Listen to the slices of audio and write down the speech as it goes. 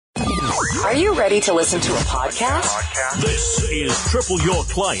Are you ready to listen to a podcast? This is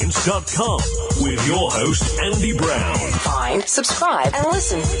TripleYourClients.com with your host, Andy Brown. Find, subscribe, and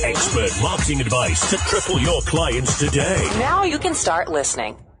listen. Expert marketing advice to triple your clients today. Now you can start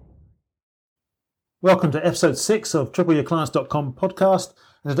listening. Welcome to episode 6 of TripleYourClients.com podcast.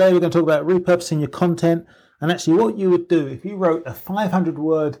 And today we're going to talk about repurposing your content and actually what you would do if you wrote a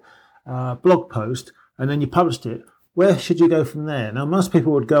 500-word blog post and then you published it. Where should you go from there? Now, most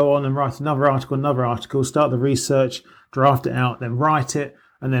people would go on and write another article, start the research, draft it out, then write it,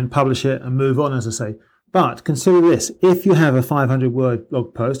 and then publish it and move on, as I say. But consider this. If you have a 500-word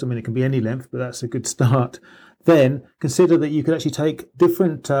blog post, I mean, it can be any length, but that's a good start, then consider that you could actually take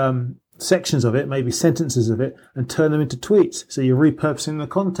different sections of it, maybe sentences of it, and turn them into tweets. So you're repurposing the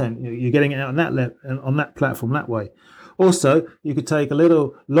content. You're getting it out on that platform that way. Also, you could take a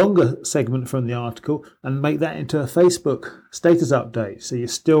little longer segment from the article and make that into a Facebook status update. So you're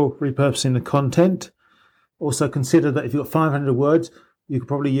still repurposing the content. Also consider that if you've got 500 words, you could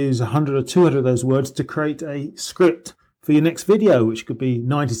probably use 100 or 200 of those words to create a script for your next video, which could be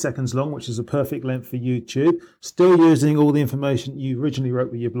 90 seconds long, which is a perfect length for YouTube. Still using all the information you originally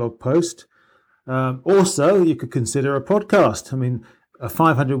wrote with your blog post. Also, you could consider a podcast. I mean, a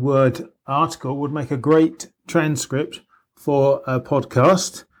 500-word article would make a great transcript for a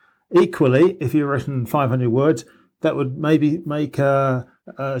podcast. Equally, if you've written 500 words, that would maybe make a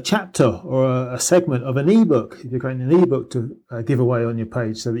chapter or a segment of an ebook, if you're creating an ebook to give away on your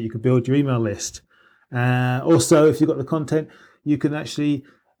page so that you could build your email list. Also, if you've got the content, you can actually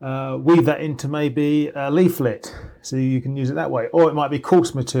weave that into maybe a leaflet, so you can use it that way. Or it might be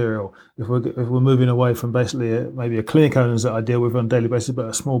course material if we're moving away from basically maybe a clinic owners that I deal with on a daily basis, but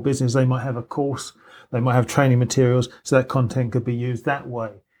a small business, they might have a course, they might have training materials, so that content could be used that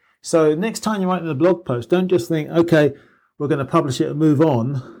way. So next time you're writing a blog post, don't just think, okay, we're going to publish it and move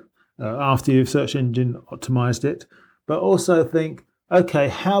on after you've search engine optimized it, but also think, okay,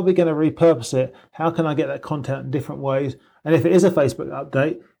 how are we going to repurpose it? How can I get that content in different ways? And if it is a Facebook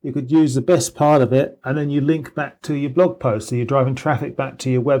update, you could use the best part of it and then you link back to your blog post. So you're driving traffic back to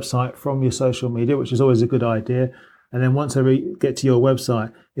your website from your social media, which is always a good idea. And then once I get to your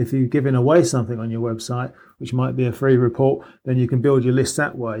website, if you're giving away something on your website, which might be a free report, then you can build your list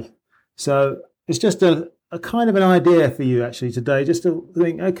that way. So it's just a kind of an idea for you actually today, just to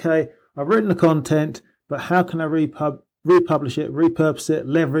think, okay, I've written the content, but how can I republish it, repurpose it,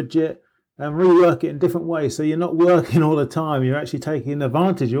 leverage it, and rework it in different ways. So you're not working all the time. You're actually taking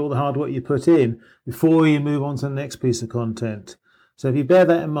advantage of all the hard work you put in before you move on to the next piece of content. So if you bear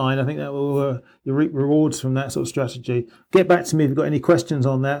that in mind, I think that will you reap rewards from that sort of strategy. Get back to me if you've got any questions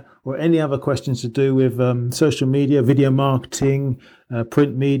on that or any other questions to do with social media, video marketing,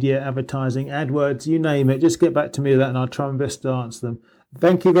 print media, advertising, AdWords, you name it. Just get back to me with that and I'll try my best to answer them.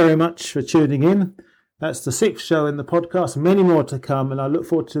 Thank you very much for tuning in. That's the 6th show in the podcast, many more to come, and I look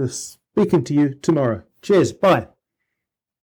forward to speaking to you tomorrow. Cheers. Bye.